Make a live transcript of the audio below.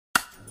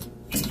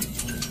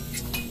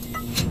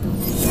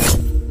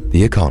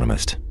The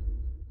Economist.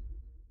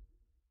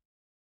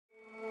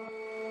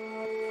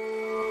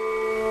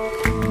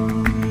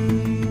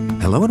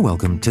 Hello and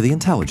welcome to The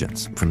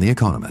Intelligence from The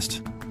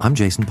Economist. I'm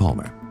Jason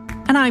Palmer.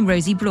 And I'm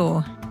Rosie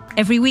Blore.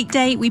 Every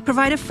weekday, we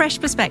provide a fresh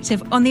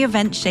perspective on the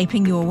events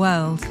shaping your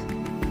world.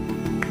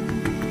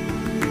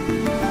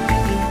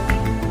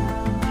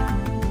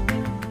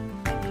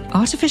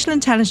 Artificial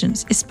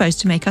intelligence is supposed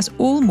to make us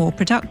all more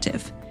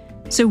productive.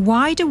 So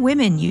why do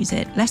women use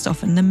it less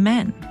often than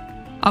men?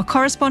 Our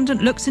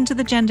correspondent looks into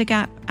the gender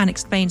gap and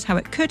explains how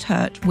it could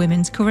hurt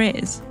women's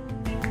careers.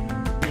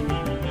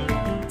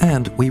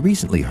 And we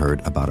recently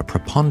heard about a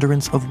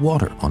preponderance of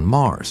water on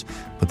Mars,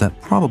 but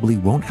that probably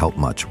won't help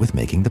much with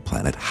making the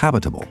planet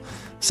habitable.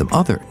 Some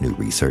other new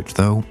research,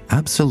 though,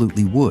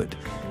 absolutely would.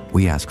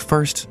 We ask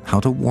first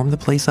how to warm the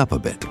place up a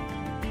bit.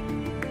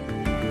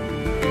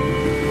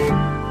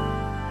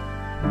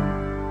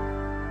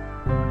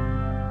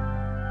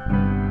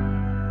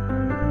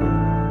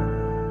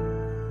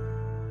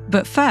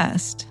 But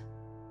first,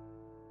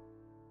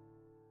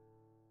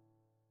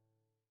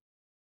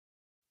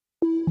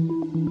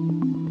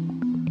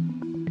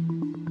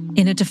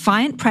 in a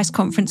defiant press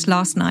conference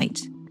last night,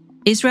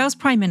 Israel's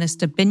Prime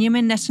Minister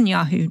Benjamin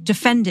Netanyahu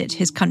defended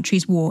his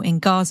country's war in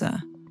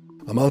Gaza.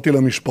 אמרתי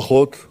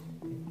למשפחות,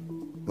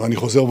 ואני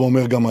חוזר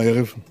ואומר גם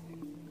הערב,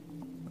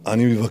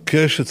 אני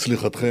מבקש את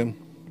סליחתכם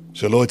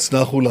שלא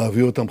הצלחנו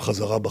להביא אותם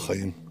חזרה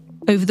בחיים.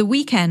 Over the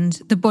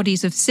weekend, the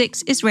bodies of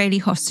 6 Israeli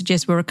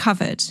hostages were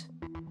recovered.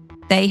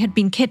 They had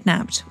been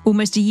kidnapped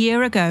almost a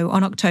year ago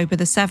on October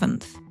the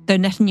 7th. Though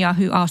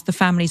Netanyahu asked the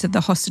families of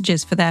the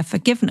hostages for their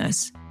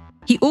forgiveness,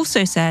 he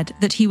also said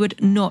that he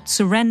would not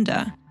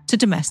surrender to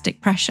domestic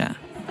pressure.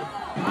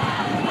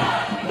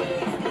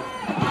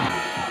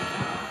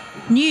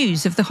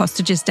 News of the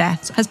hostages'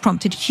 deaths has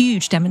prompted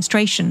huge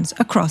demonstrations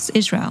across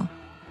Israel.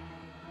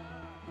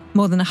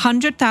 More than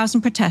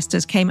 100,000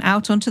 protesters came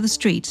out onto the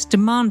streets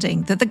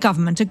demanding that the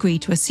government agree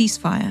to a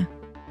ceasefire.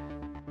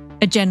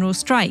 A general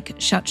strike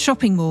shut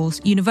shopping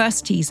malls,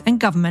 universities, and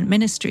government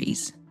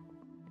ministries.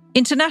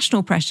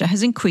 International pressure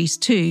has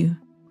increased too.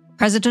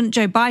 President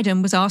Joe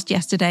Biden was asked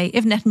yesterday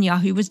if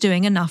Netanyahu was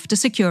doing enough to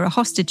secure a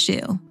hostage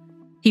deal.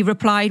 He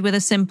replied with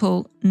a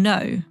simple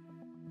no.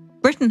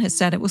 Britain has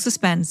said it will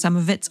suspend some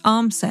of its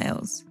arms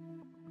sales.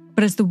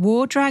 But as the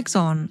war drags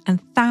on and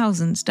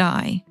thousands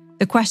die,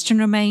 the question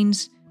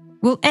remains,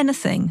 will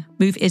anything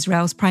move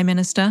Israel's Prime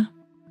Minister?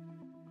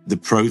 The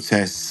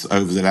protests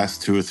over the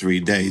last 2 or 3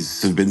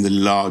 days have been the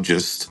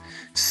largest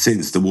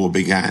since the war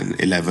began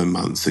 11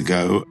 months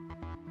ago.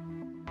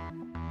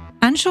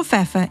 Anshel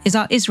Pfeffer is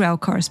our Israel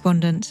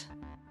correspondent.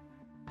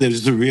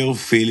 There's a real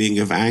feeling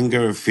of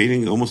anger, a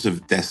feeling almost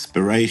of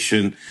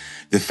desperation.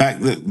 The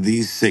fact that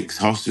these 6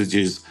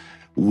 hostages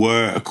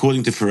were,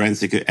 according to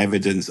forensic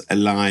evidence,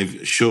 alive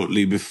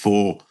shortly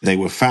before they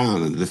were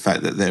found, and the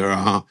fact that there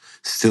are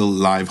still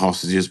live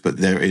hostages, but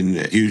they're in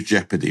huge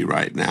jeopardy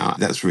right now,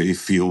 that's really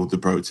fueled the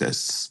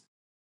protests.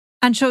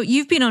 Anshel,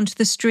 you've been onto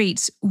the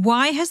streets.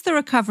 Why has the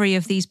recovery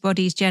of these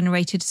bodies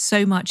generated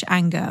so much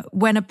anger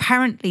when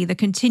apparently the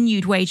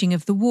continued waging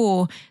of the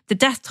war,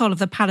 the death toll of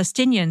the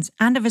Palestinians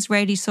and of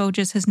Israeli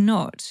soldiers has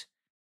not?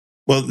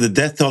 Well, the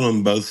death toll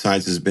on both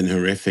sides has been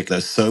horrific.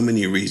 There's so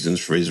many reasons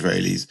for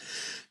Israelis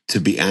to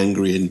be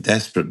angry and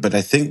desperate. But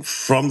I think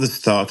from the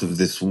start of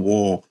this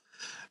war,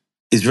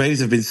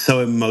 Israelis have been so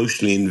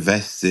emotionally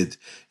invested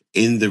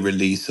in the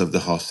release of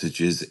the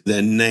hostages.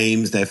 Their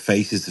names, their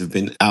faces have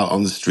been out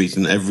on the street,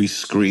 on every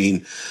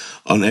screen,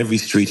 on every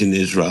street in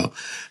Israel.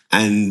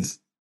 And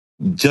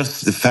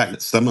just the fact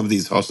that some of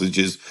these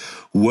hostages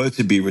were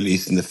to be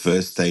released in the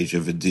first stage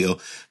of a deal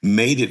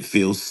made it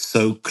feel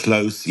so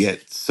close,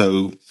 yet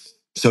so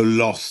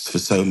lost for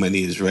so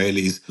many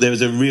Israelis. There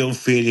was a real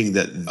feeling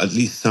that at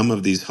least some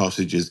of these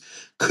hostages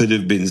could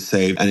have been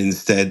saved. And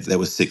instead, there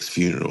were 6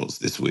 funerals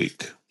this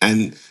week.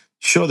 And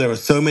sure, there are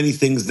so many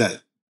things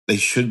that they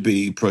should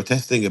be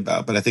protesting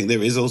about, but I think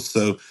there is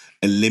also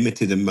a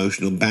limited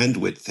emotional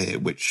bandwidth here,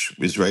 which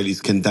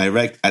Israelis can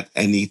direct at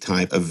any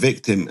type of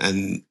victim.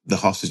 And the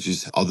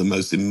hostages are the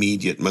most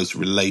immediate, most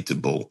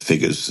relatable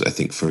figures, I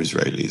think, for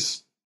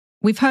Israelis.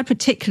 We've heard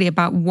particularly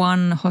about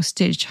one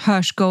hostage,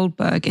 Hersh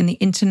Goldberg, in the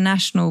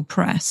international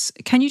press.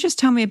 Can you just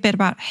tell me a bit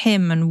about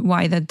him and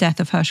why the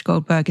death of Hersh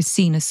Goldberg is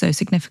seen as so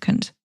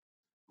significant?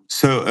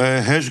 So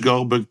Hersh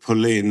Goldberg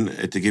Polin,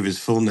 to give his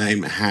full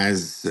name,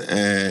 has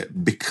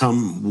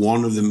become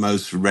one of the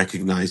most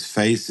recognized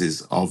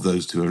faces of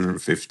those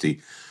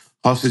 250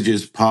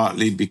 hostages,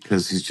 partly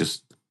because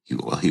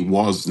he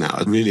was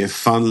now really a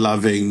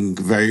fun-loving,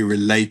 very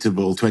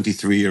relatable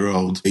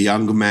 23-year-old, a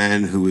young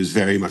man who was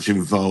very much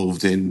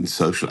involved in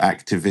social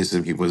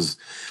activism. He was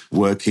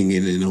working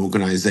in an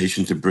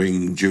organization to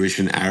bring Jewish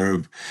and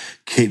Arab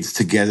kids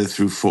together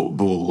through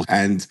football.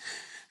 And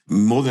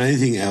more than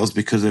anything else,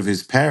 because of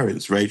his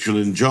parents, Rachel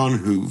and John,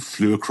 who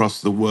flew across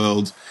the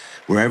world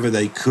wherever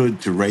they could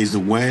to raise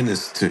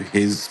awareness to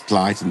his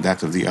plight and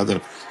that of the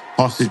other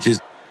hostages.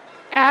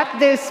 At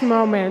this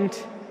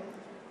moment,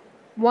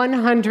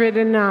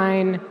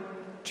 109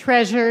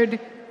 treasured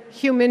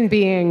human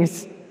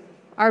beings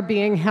are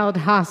being held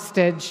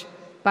hostage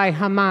by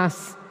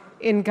Hamas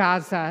in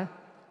Gaza.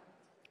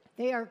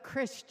 They are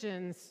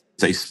Christians.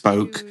 They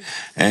spoke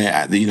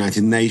at the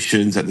United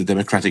Nations, at the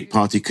Democratic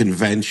Party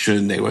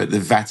convention. They were at the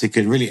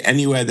Vatican, really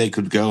anywhere they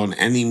could go on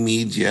any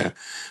media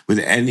with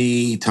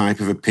any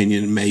type of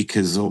opinion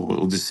makers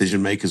or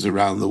decision makers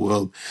around the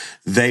world.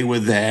 They were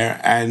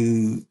there.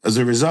 And as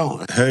a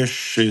result,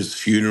 Hirsch's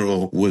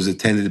funeral was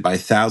attended by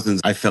thousands.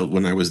 I felt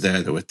when I was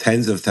there were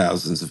tens of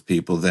thousands of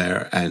people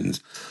there. And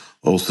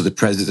also the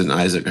president,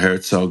 Isaac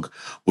Herzog,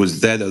 was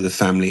there, though the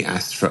family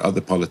asked for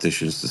other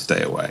politicians to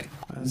stay away.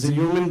 As a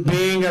human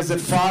being, as a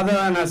father,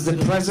 and as the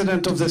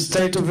president of the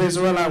State of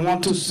Israel, I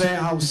want to say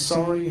how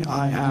sorry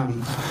I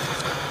am.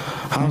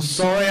 How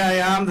sorry I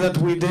am that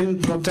we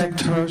didn't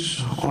protect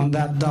Hirsch on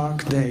that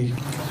dark day.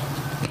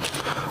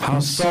 How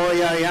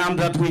sorry I am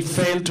that we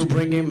failed to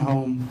bring him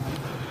home.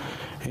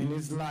 In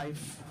his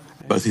life,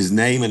 both his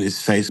name and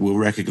his face were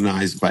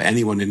recognized by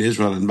anyone in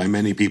Israel and by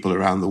many people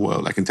around the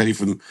world. I can tell you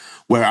from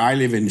where I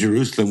live in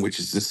Jerusalem, which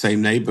is the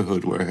same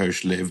neighborhood where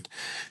Hirsch lived,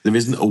 there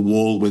isn't a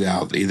wall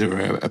without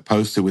either a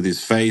poster with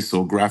his face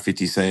or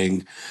graffiti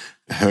saying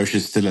Hirsch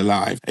is still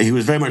alive. He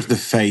was very much the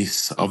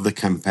face of the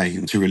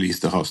campaign to release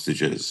the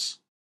hostages.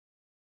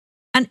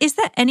 And is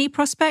there any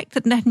prospect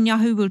that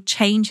Netanyahu will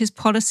change his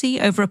policy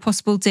over a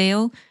possible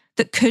deal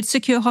that could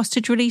secure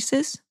hostage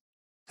releases?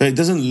 It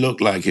doesn't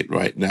look like it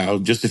right now.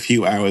 Just a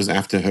few hours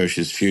after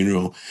Hirsch's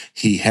funeral,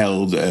 he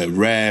held a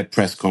rare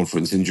press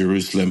conference in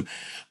Jerusalem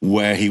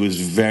where he was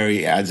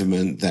very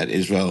adamant that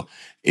Israel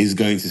is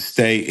going to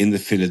stay in the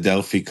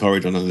Philadelphia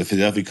corridor. Now, the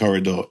Philadelphia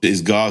corridor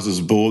is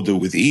Gaza's border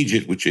with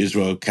Egypt, which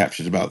Israel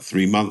captured about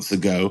 3 months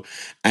ago.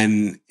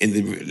 And in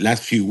the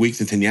last few weeks,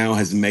 Netanyahu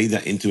has made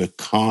that into a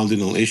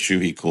cardinal issue.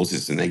 He calls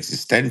it an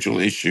existential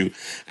issue.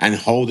 And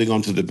holding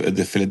on to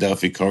the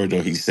Philadelphia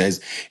corridor, he says,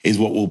 is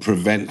what will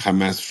prevent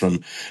Hamas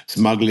from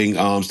smuggling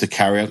arms to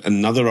carry out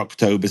another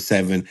October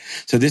 7.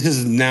 So this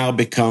has now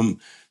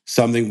become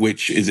something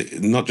which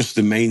is not just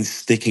the main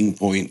sticking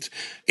point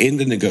in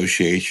the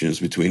negotiations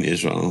between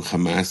Israel and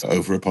Hamas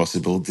over a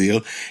possible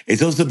deal.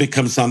 It's also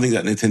become something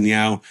that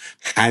Netanyahu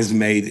has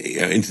made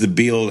into the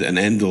be-all and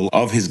end-all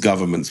of his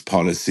government's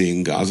policy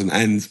in Gaza.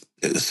 And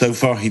so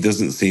far, he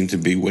doesn't seem to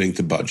be willing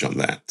to budge on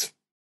that.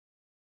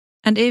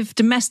 And if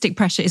domestic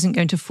pressure isn't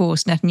going to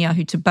force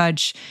Netanyahu to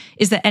budge,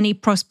 is there any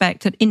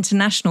prospect that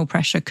international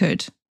pressure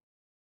could?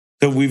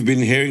 So we've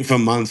been hearing for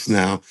months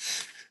now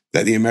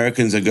that the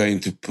Americans are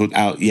going to put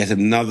out yet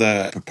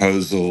another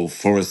proposal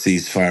for a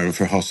ceasefire and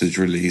for hostage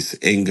release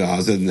in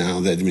Gaza. Now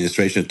the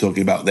administration is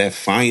talking about their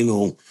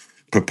final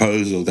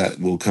proposal that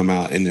will come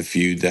out in a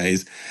few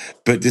days.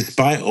 But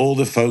despite all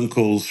the phone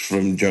calls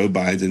from Joe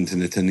Biden to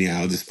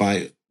Netanyahu,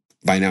 despite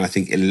by now, I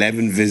think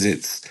 11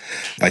 visits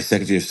by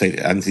Secretary of State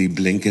Antony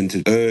Blinken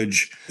to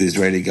urge the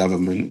Israeli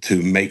government to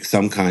make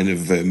some kind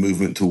of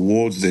movement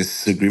towards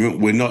this agreement.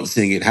 We're not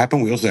seeing it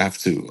happen. We also have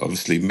to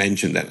obviously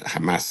mention that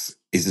Hamas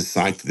is a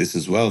side to this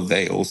as well.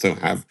 They also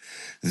have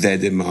their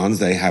demands.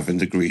 They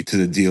haven't agreed to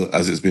the deal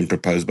as it's been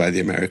proposed by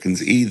the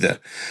Americans either.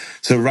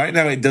 So right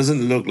now, it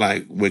doesn't look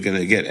like we're going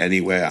to get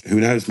anywhere. Who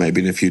knows?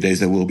 Maybe in a few days,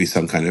 there will be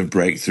some kind of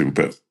breakthrough,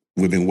 but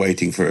we've been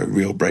waiting for a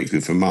real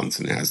breakthrough for months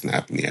and it hasn't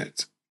happened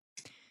yet.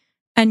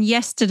 And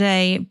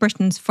yesterday,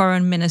 Britain's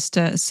foreign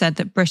minister said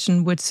that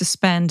Britain would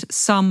suspend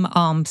some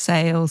arms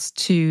sales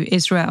to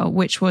Israel,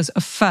 which was a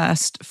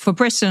first for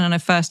Britain and a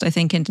first, I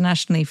think,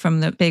 internationally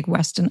from the big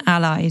Western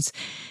allies.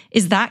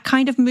 Is that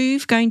kind of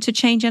move going to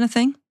change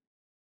anything?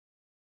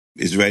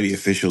 Israeli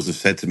officials have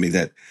said to me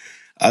that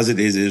as it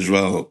is,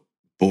 Israel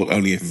bought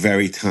only a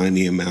very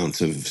tiny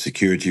amount of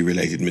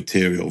security-related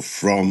material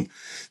from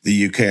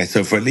the UK.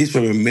 So for at least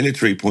from a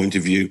military point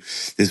of view,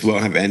 this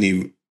won't have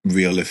any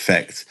real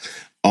effect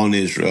on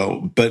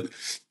Israel, but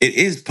it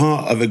is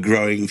part of a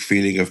growing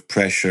feeling of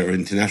pressure,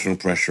 international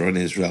pressure on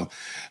Israel.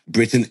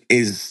 Britain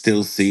is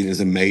still seen as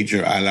a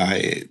major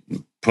ally,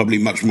 probably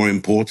much more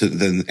important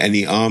than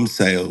any arms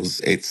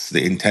sales. It's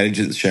the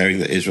intelligence sharing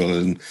that Israel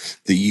and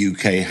the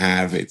UK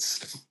have.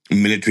 It's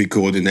military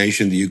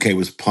coordination. The UK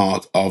was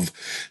part of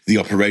the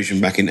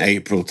operation back in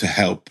April to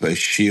help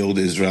shield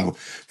Israel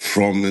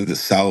from the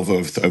salvo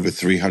of over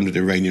 300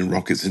 Iranian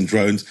rockets and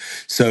drones.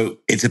 So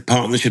it's a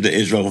partnership that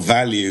Israel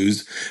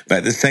values. But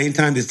at the same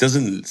time, this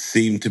doesn't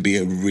seem to be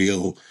a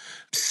real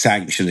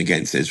sanction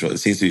against Israel. It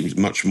seems to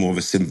be much more of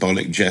a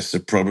symbolic gesture,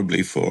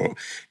 probably for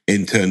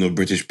internal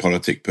British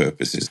politic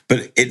purposes.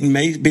 But it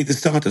may be the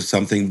start of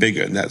something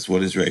bigger, and that's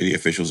what Israeli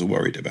officials are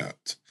worried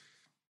about.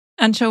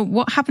 And so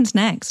what happens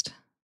next?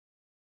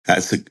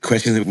 That's a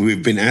question that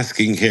we've been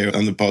asking here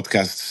on the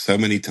podcast so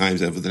many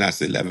times over the last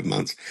 11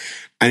 months.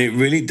 And it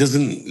really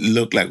doesn't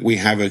look like we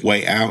have a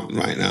way out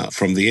right now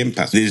from the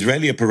impasse. The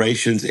Israeli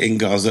operations in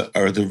Gaza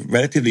are at a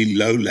relatively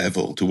low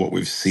level to what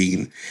we've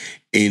seen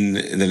in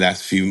the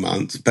last few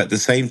months. But at the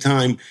same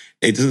time,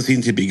 it doesn't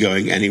seem to be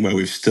going anywhere.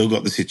 We've still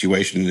got the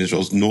situation in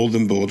Israel's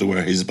northern border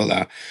where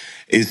Hezbollah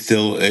is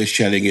still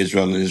shelling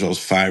Israel and Israel's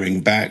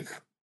firing back.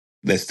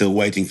 They're still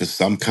waiting for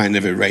some kind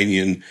of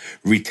Iranian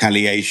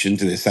retaliation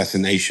to the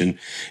assassination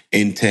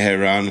in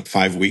Tehran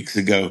 5 weeks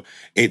ago.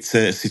 It's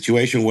a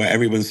situation where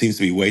everyone seems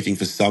to be waiting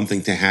for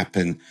something to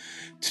happen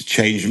to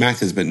change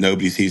matters, but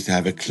nobody seems to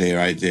have a clear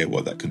idea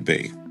what that could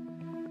be.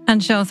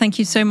 Anshel, thank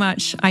you so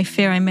much. I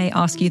fear I may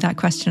ask you that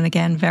question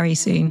again very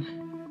soon.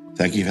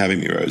 Thank you for having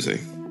me, Rosie.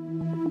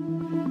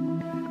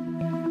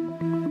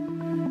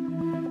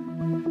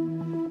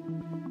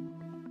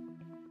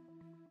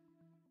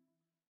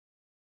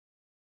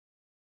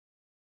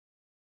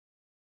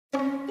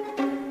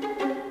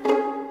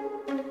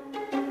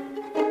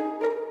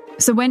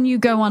 So when you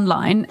go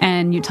online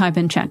and you type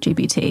in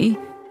ChatGPT,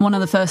 one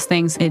of the first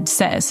things it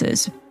says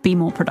is, be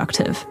more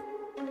productive.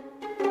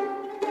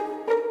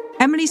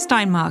 Emily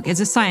Steinmark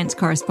is a science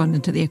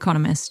correspondent at The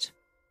Economist.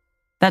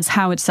 That's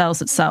how it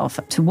sells itself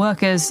to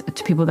workers,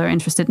 to people that are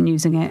interested in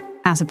using it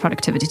as a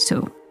productivity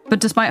tool.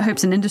 But despite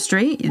hopes in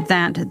industry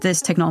that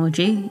this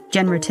technology,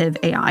 generative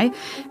AI,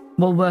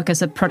 will work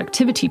as a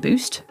productivity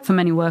boost for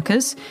many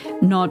workers,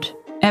 not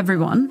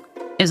everyone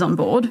is on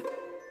board.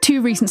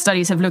 2 recent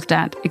studies have looked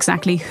at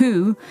exactly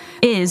who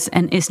is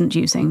and isn't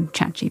using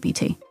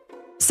ChatGPT.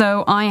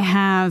 So I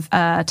have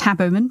a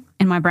tab open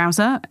in my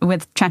browser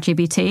with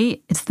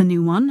ChatGPT. It's the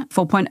new one,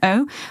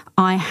 4.0.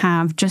 I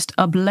have just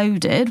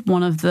uploaded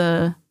one of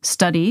the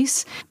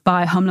studies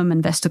by Humlum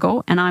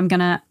Investigor, and I'm going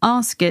to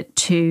ask it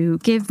to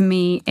give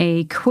me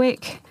a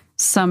quick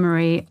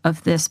summary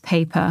of this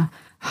paper,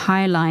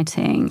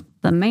 highlighting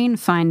the main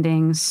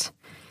findings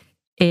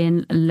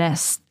in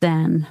less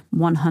than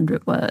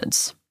 100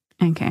 words.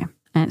 Okay,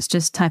 and it's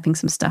just typing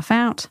some stuff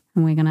out,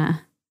 and we're going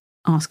to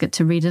ask it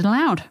to read it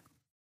aloud.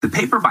 The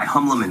paper by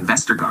Humlum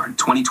Investigor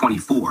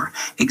 2024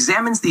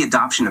 examines the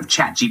adoption of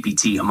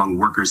ChatGPT among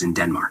workers in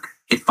Denmark.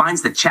 It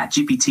finds that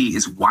ChatGPT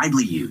is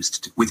widely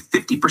used, with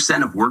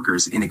 50% of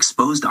workers in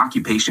exposed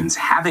occupations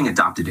having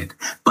adopted it,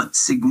 but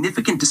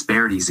significant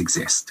disparities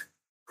exist.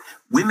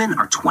 Women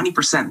are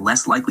 20%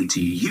 less likely to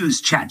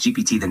use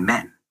ChatGPT than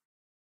men.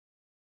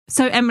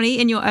 So, Emily,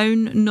 in your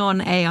own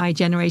non-AI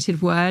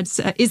generated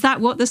words, is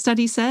that what the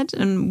study said?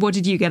 And what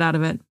did you get out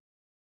of it?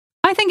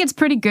 I think it's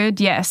pretty good,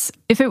 yes.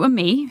 If it were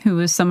me who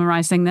was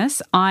summarizing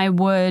this, I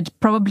would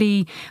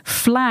probably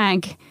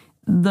flag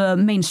the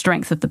main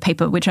strength of the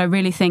paper, which I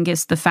really think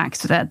is the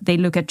fact that they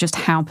look at just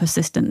how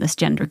persistent this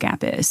gender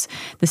gap is,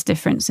 this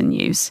difference in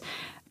use.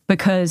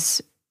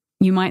 Because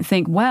you might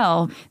think,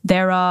 well,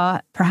 there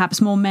are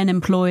perhaps more men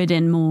employed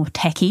in more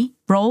techie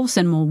roles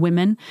and more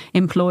women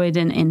employed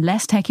in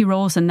less techie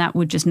roles, and that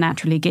would just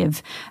naturally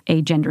give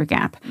a gender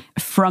gap.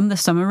 From the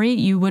summary,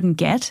 you wouldn't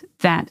get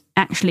that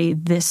actually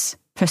this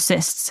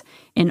persists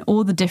in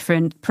all the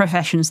different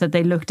professions that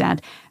they looked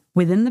at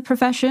within the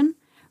profession,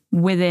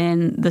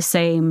 within the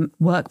same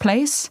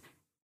workplace,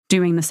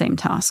 doing the same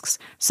tasks.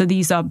 So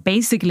these are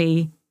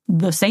basically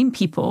the same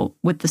people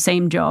with the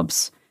same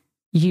jobs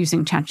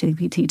using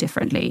ChatGPT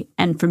differently.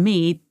 And for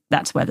me,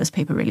 that's where this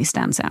paper really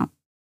stands out.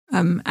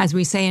 As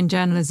we say in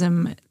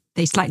journalism,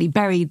 they slightly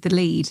buried the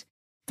lead.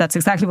 That's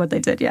exactly what they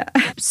did, yeah.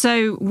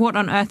 So what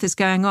on earth is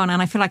going on?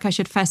 And I feel like I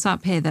should fess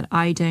up here that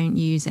I don't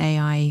use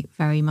AI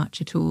very much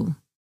at all.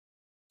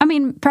 I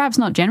mean, perhaps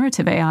not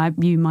generative AI.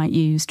 You might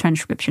use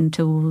transcription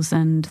tools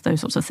and those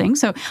sorts of things.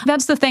 So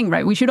that's the thing,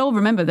 right? We should all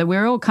remember that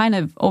we're all kind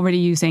of already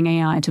using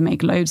AI to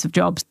make loads of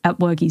jobs at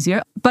work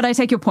easier. But I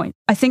take your point.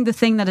 I think the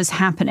thing that is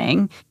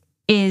happening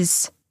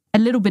is a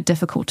little bit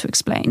difficult to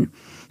explain.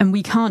 And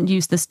we can't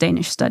use this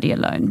Danish study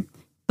alone.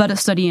 But a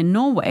study in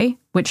Norway,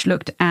 which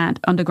looked at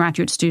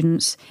undergraduate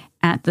students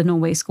at the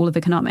Norway School of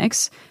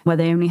Economics, where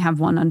they only have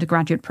one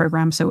undergraduate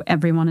program, so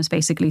everyone is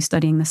basically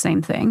studying the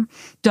same thing,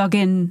 dug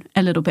in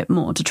a little bit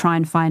more to try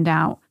and find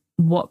out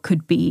what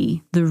could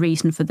be the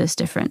reason for this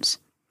difference.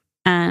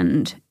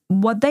 And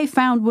what they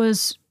found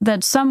was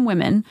that some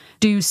women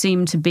do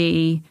seem to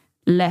be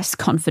less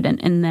confident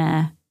in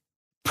their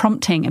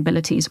prompting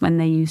abilities when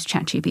they use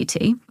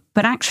ChatGPT,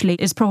 but actually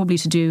it's probably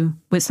to do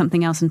with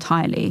something else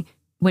entirely,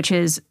 which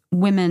is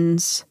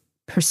women's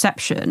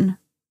perception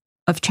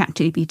of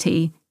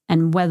ChatGPT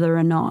and whether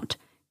or not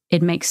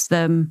it makes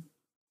them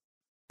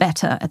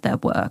better at their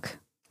work.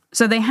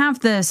 So they have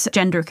this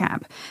gender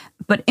gap.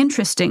 But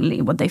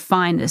interestingly, what they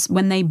find is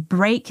when they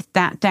break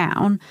that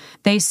down,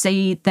 they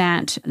see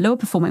that lower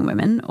performing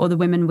women, or the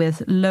women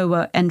with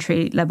lower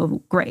entry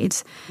level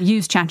grades,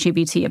 use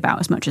ChatGPT about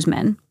as much as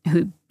men,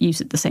 who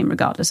use it the same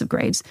regardless of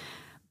grades.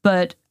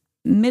 But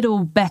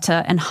middle,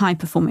 better, and high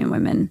performing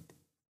women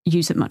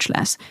use it much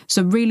less.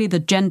 So really the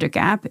gender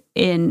gap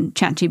in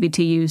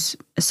ChatGPT use,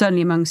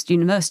 certainly amongst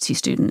university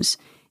students,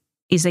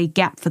 is a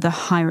gap for the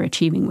higher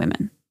achieving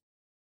women.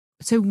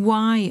 So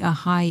why are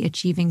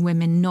high-achieving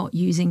women not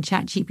using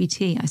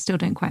ChatGPT? I still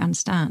don't quite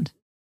understand.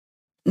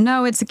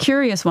 No, it's a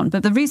curious one,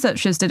 but the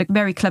researchers did a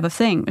very clever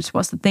thing, which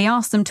was that they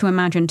asked them to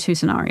imagine 2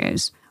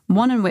 scenarios.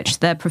 One in which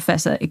their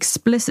professor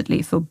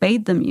explicitly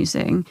forbade them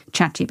using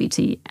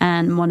ChatGPT,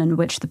 and one in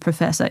which the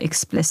professor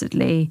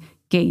explicitly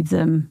gave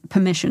them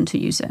permission to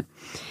use it.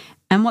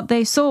 And what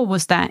they saw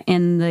was that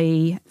in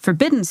the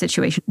forbidden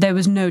situation, there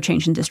was no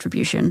change in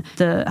distribution.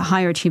 The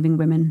higher achieving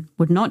women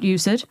would not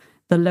use it.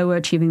 The lower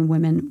achieving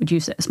women would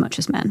use it as much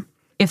as men.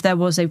 If there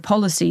was a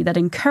policy that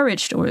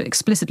encouraged or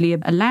explicitly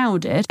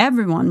allowed it,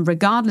 everyone,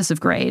 regardless of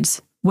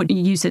grades, would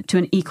use it to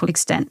an equal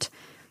extent.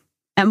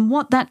 And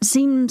what that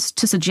seems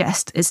to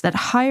suggest is that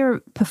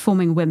higher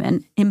performing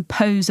women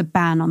impose a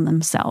ban on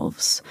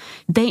themselves.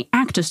 They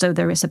act as though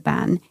there is a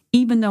ban,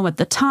 even though at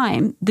the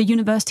time the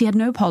university had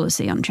no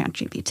policy on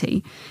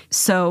ChatGPT.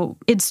 So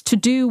it's to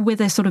do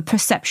with a sort of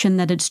perception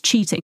that it's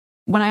cheating.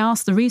 When I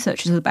asked the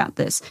researchers about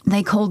this,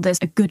 they called this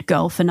a good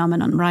girl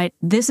phenomenon, right?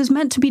 This is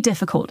meant to be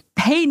difficult.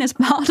 Pain is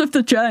part of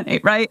the journey,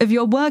 right? If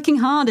you're working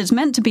hard, it's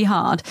meant to be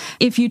hard.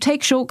 If you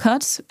take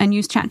shortcuts and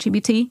use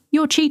ChatGPT,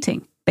 you're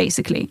cheating,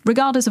 basically,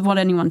 regardless of what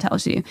anyone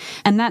tells you.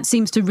 And that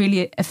seems to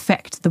really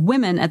affect the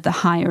women at the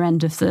higher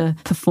end of the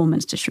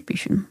performance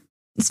distribution.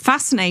 It's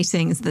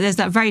fascinating. There's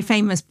that very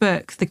famous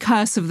book, The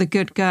Curse of the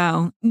Good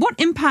Girl. What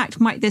impact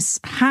might this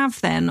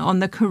have then on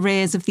the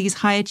careers of these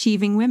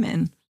high-achieving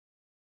women?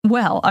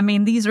 Well, I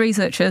mean, these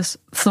researchers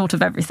thought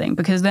of everything,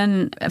 because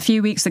then a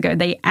few weeks ago,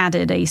 they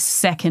added a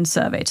second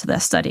survey to their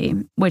study,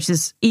 which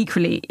is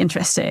equally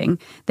interesting.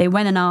 They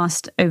went and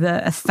asked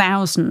over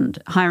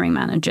 1,000 hiring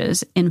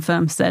managers in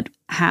firms that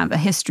have a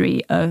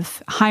history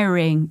of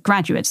hiring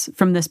graduates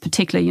from this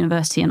particular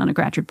university and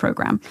undergraduate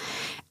program.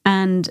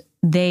 And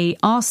they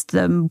asked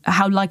them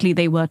how likely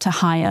they were to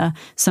hire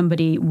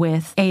somebody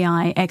with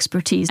AI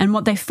expertise. And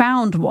what they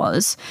found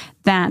was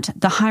that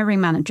the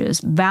hiring managers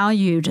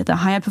valued the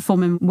higher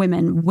performing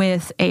women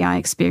with AI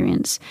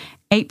experience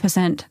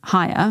 8%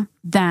 higher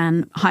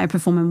than higher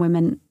performing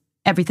women,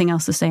 everything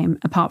else the same,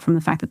 apart from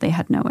the fact that they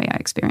had no AI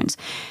experience.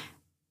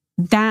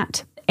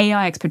 That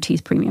AI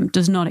expertise premium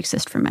does not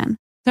exist for men.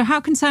 So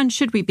how concerned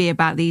should we be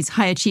about these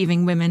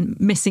high-achieving women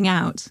missing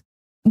out?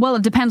 Well,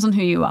 it depends on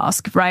who you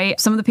ask, right?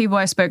 Some of the people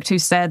I spoke to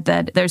said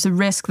that there's a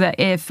risk that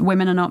if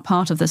women are not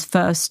part of this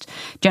first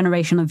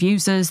generation of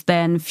users,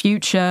 then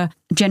future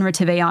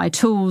generative AI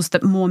tools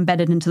that are more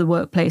embedded into the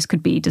workplace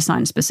could be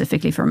designed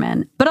specifically for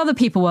men. But other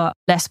people were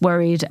less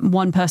worried.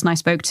 One person I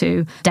spoke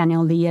to,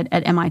 Daniel Lee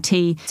at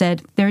MIT,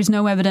 said there is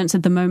no evidence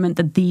at the moment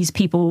that these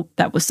people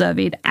that were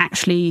surveyed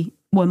actually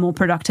were more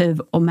productive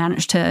or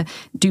managed to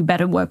do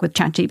better work with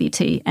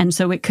ChatGPT. And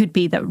so it could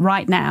be that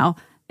right now,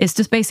 it's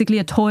just basically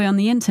a toy on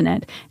the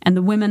internet, and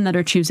the women that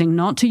are choosing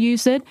not to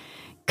use it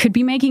could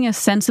be making a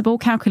sensible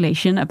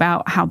calculation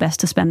about how best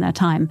to spend their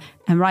time.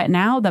 And right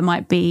now, that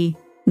might be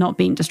not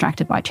being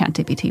distracted by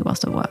ChatGPT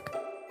whilst at work.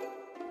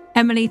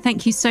 Emily,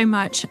 thank you so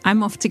much.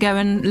 I'm off to go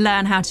and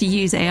learn how to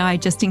use AI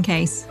just in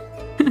case.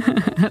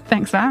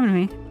 Thanks for having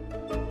me.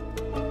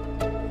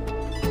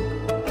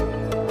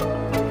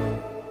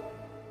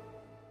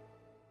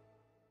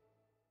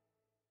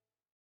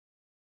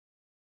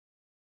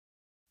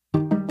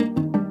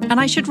 And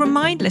I should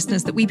remind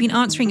listeners that we've been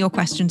answering your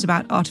questions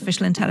about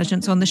artificial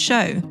intelligence on the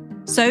show.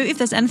 So if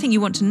there's anything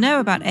you want to know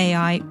about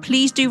AI,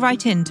 please do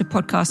write in to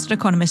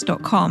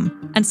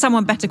podcast@economist.com, and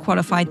someone better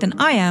qualified than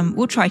I am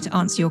will try to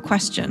answer your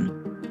question.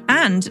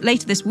 And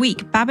later this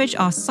week, Babbage,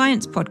 our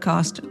science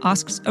podcast,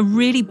 asks a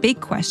really big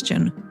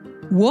question.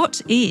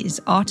 What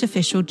is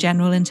artificial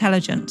general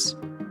intelligence?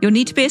 You'll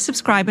need to be a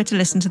subscriber to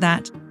listen to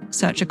that.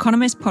 Search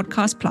Economist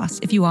Podcast Plus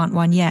if you aren't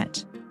one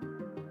yet.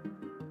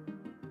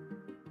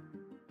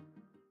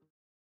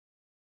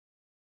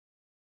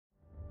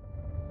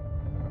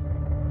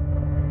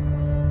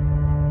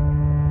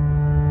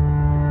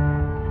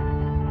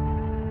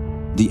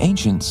 The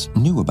ancients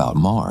knew about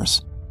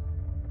Mars.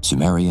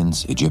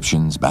 Sumerians,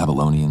 Egyptians,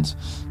 Babylonians,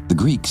 the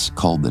Greeks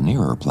called the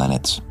nearer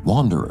planets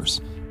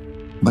wanderers.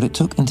 But it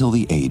took until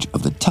the age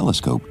of the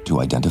telescope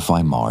to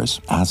identify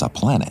Mars as a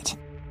planet.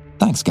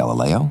 Thanks,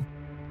 Galileo.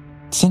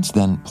 Since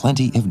then,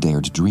 plenty have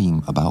dared to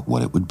dream about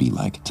what it would be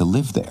like to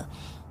live there,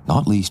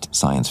 not least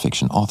science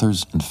fiction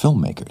authors and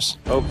filmmakers.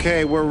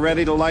 Okay, we're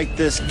ready to light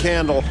this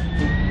candle.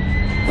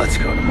 Let's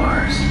go to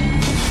Mars.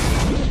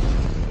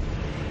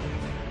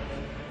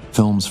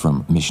 Films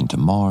from Mission to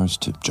Mars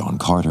to John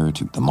Carter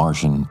to The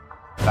Martian.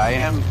 I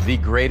am the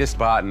greatest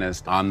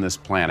botanist on this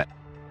planet.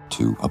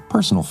 To a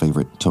personal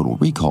favorite, Total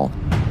Recall.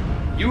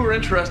 You were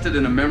interested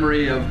in a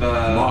memory of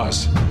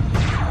Mars.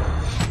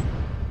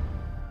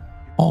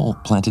 All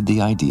planted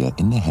the idea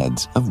in the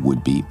heads of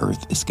would-be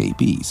Earth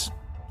escapees,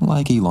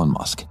 like Elon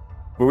Musk.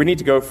 Where we need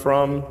to go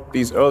from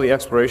these early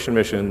exploration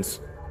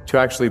missions to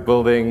actually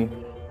building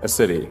a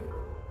city.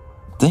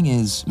 Thing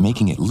is,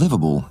 making it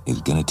livable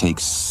is going to take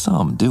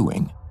some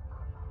doing.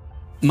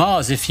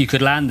 Mars, if you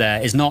could land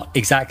there, is not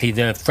exactly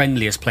the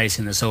friendliest place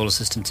in the solar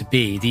system to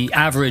be. The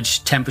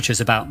average temperature is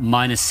about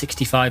minus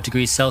 65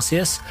 degrees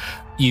Celsius.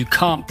 You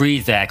can't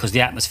breathe there because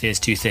the atmosphere is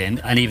too thin,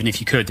 and even if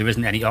you could, there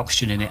isn't any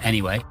oxygen in it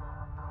anyway.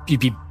 You'd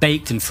be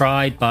baked and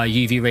fried by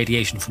UV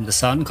radiation from the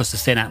sun because the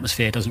thin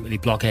atmosphere doesn't really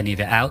block any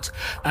of it out,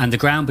 and the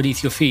ground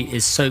beneath your feet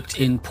is soaked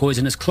in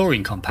poisonous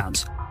chlorine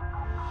compounds.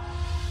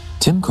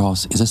 Tim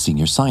Cross is a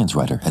senior science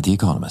writer at The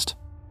Economist.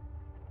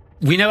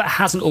 We know it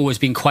hasn't always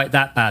been quite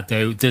that bad,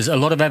 though. There's a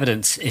lot of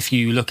evidence, if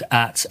you look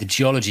at the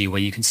geology, where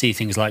you can see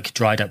things like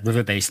dried up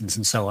river basins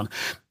and so on,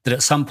 that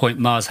at some point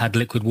Mars had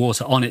liquid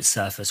water on its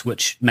surface,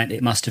 which meant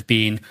it must have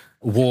been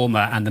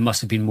warmer and there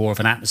must have been more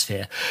of an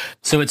atmosphere.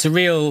 So it's a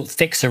real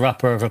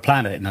fixer-upper of a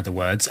planet, in other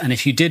words. And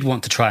if you did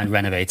want to try and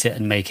renovate it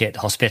and make it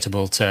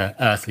hospitable to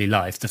earthly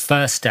life, the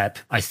first step,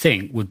 I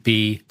think, would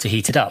be to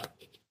heat it up.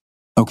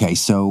 Okay,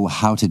 so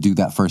how to do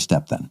that first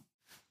step then?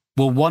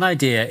 Well, one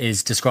idea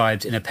is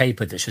described in a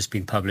paper that's just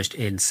been published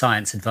in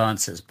Science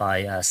Advances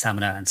by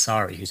Samina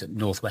Ansari, who's at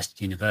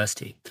Northwestern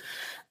University.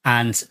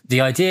 And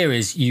the idea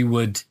is you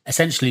would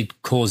essentially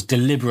cause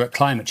deliberate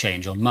climate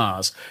change on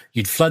Mars.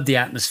 You'd flood the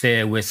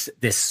atmosphere with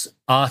this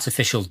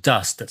artificial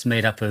dust that's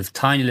made up of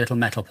tiny little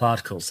metal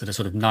particles that are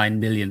sort of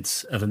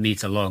 9/millionths of a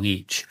meter long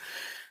each.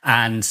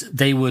 And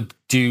they would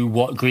do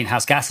what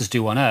greenhouse gases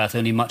do on Earth,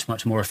 only much,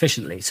 much more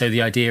efficiently. So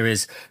the idea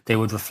is they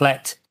would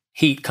reflect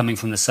heat coming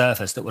from the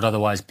surface that would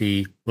otherwise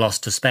be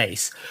lost to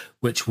space,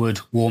 which would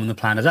warm the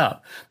planet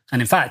up.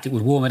 And in fact, it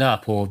would warm it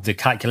up, or the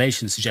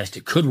calculations suggest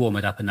it could warm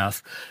it up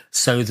enough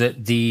so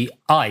that the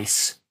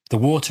ice, the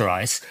water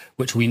ice,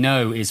 which we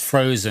know is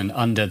frozen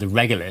under the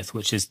regolith,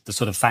 which is the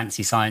sort of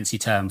fancy sciencey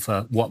term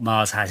for what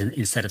Mars has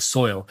instead of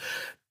soil,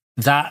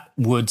 that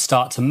would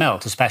start to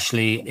melt,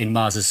 especially in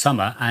Mars's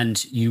summer,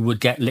 and you would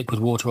get liquid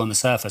water on the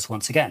surface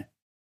once again.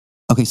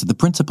 Okay, so the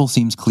principle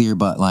seems clear,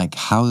 but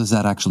how is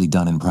that actually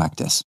done in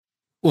practice?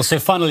 Well, so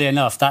funnily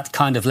enough, that's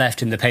kind of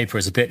left in the paper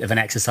as a bit of an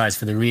exercise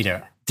for the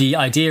reader. The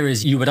idea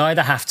is you would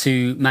either have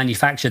to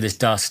manufacture this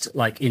dust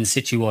in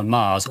situ on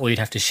Mars, or you'd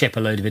have to ship a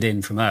load of it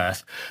in from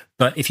Earth.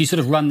 But if you sort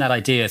of run that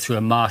idea through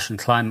a Martian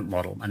climate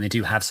model, and they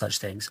do have such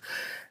things,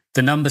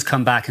 the numbers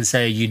come back and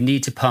say you'd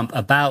need to pump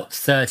about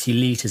 30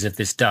 litres of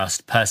this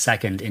dust per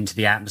second into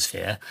the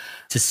atmosphere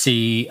to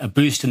see a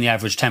boost in the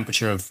average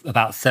temperature of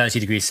about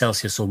 30 degrees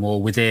Celsius or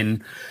more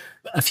within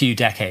a few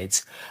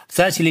decades.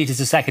 30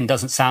 litres a second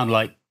doesn't sound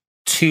like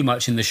too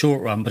much in the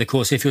short run, but of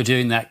course, if you're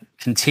doing that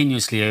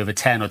continuously over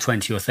 10 or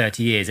 20 or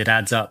 30 years, it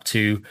adds up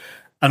to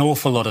an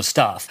awful lot of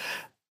stuff.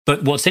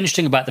 But what's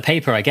interesting about the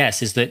paper, I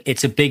guess, is that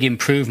it's a big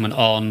improvement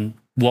on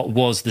what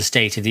was the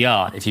state of the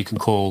art, if you can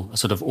call a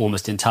sort of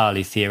almost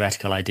entirely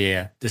theoretical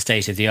idea the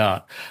state of the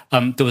art.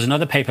 There was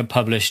another paper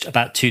published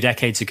about 2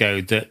 decades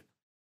ago that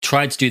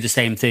tried to do the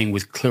same thing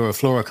with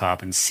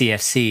chlorofluorocarbons,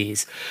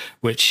 CFCs,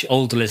 which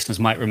older listeners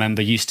might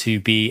remember used to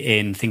be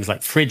in things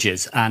like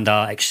fridges and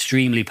are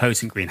extremely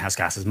potent greenhouse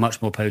gases,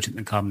 much more potent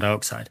than carbon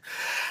dioxide.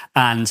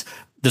 And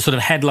the sort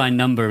of headline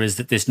number is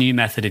that this new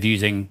method of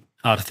using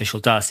artificial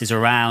dust is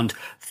around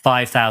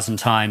 5,000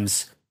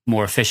 times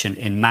more efficient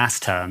in mass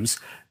terms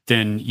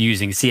than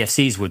using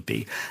CFCs would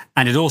be.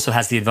 And it also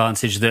has the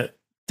advantage that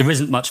there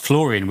isn't much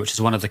fluorine, which is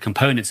one of the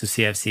components of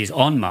CFCs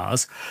on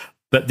Mars,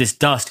 but this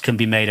dust can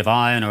be made of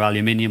iron or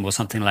aluminium or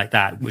something like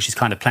that, which is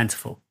kind of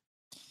plentiful.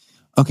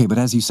 Okay, but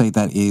as you say,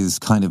 that is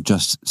kind of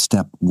just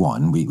step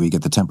one. We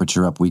get the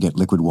temperature up, we get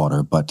liquid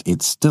water, but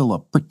it's still a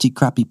pretty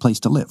crappy place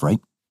to live, right?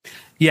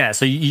 Yeah,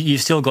 so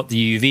you've still got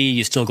the UV,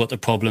 you've still got the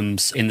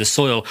problems in the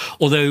soil.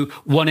 Although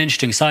one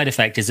interesting side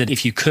effect is that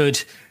if you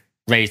could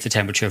raise the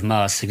temperature of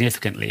Mars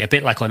significantly, a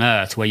bit like on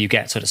Earth, where you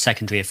get sort of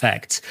secondary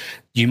effects,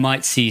 you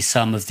might see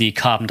some of the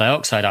carbon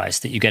dioxide ice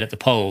that you get at the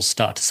poles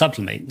start to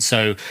sublimate.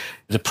 So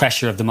the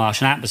pressure of the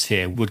Martian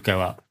atmosphere would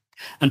go up.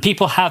 And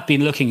people have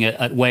been looking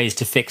at ways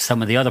to fix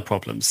some of the other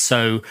problems.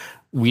 So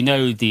we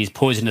know these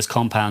poisonous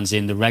compounds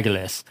in the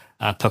regolith,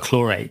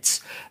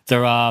 perchlorates.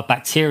 There are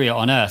bacteria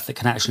on Earth that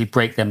can actually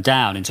break them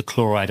down into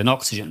chloride and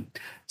oxygen.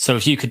 So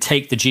if you could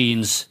take the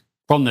genes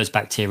from those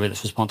bacteria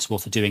that's responsible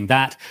for doing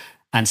that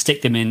and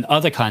stick them in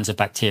other kinds of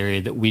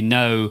bacteria that we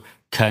know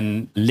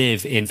can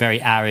live in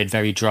very arid,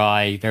 very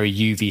dry, very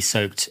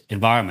UV-soaked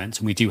environments,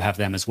 and we do have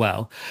them as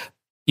well,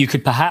 you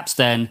could perhaps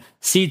then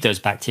seed those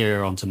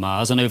bacteria onto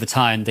Mars, and over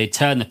time they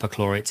turn the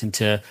perchlorates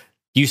into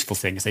useful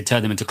things. They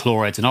turn them into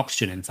chlorides and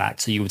oxygen, in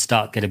fact, so you would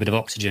start to get a bit of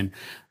oxygen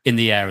in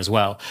the air as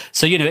well.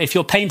 So, if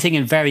you're painting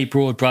in very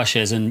broad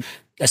brushes and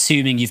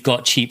assuming you've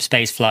got cheap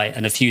space flight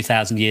and a few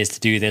thousand years to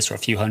do this or a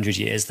few hundred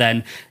years,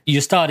 then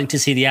you're starting to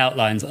see the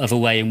outlines of a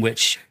way in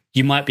which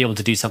you might be able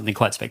to do something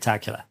quite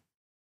spectacular.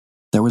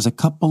 There was a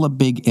couple of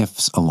big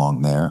ifs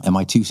along there. Am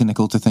I too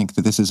cynical to think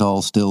that this is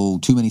all still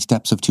too many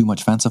steps of too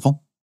much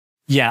fanciful?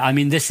 Yeah, I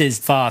mean, this is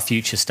far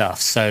future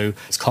stuff, so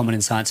it's common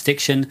in science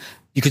fiction.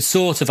 You could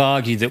sort of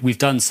argue that we've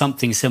done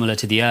something similar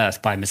to the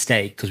Earth by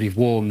mistake because we've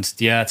warmed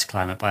the Earth's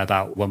climate by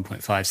about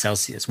 1.5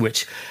 Celsius,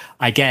 which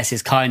I guess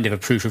is kind of a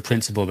proof of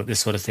principle that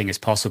this sort of thing is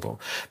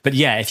possible. But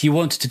yeah, if you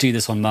wanted to do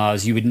this on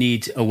Mars, you would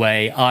need a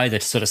way either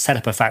to sort of set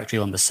up a factory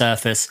on the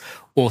surface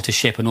or to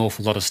ship an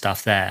awful lot of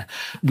stuff there.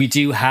 We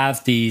do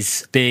have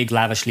these big,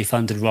 lavishly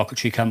funded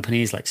rocketry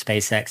companies like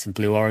SpaceX and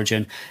Blue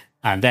Origin,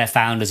 and their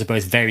founders are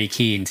both very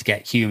keen to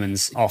get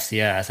humans off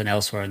the Earth and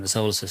elsewhere in the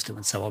solar system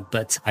and so on.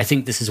 But I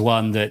think this is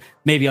one that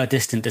maybe our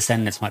distant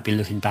descendants might be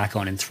looking back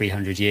on in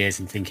 300 years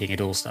and thinking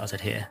it all started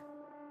here.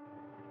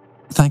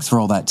 Thanks for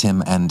all that,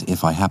 Tim. And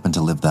if I happen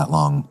to live that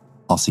long,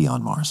 I'll see you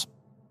on Mars.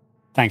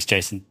 Thanks,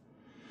 Jason.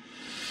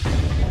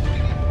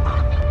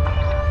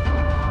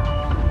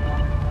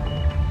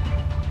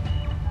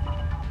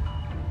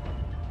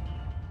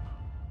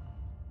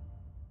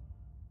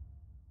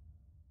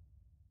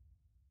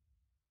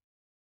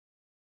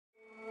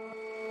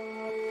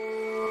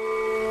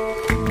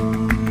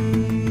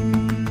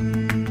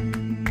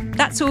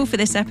 That's all for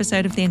this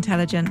episode of The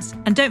Intelligence.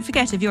 And don't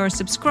forget, if you're a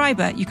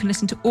subscriber, you can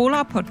listen to all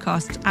our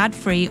podcasts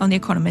ad-free on the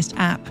Economist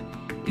app.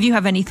 If you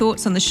have any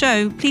thoughts on the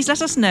show, please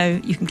let us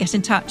know. You can get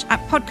in touch at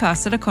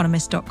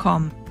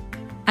podcasts@economist.com.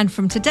 And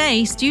from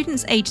today,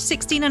 students aged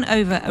 16 and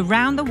over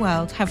around the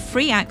world have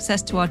free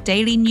access to our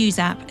daily news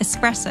app,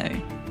 Espresso.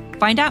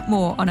 Find out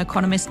more on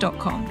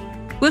economist.com.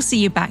 We'll see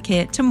you back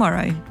here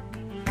tomorrow.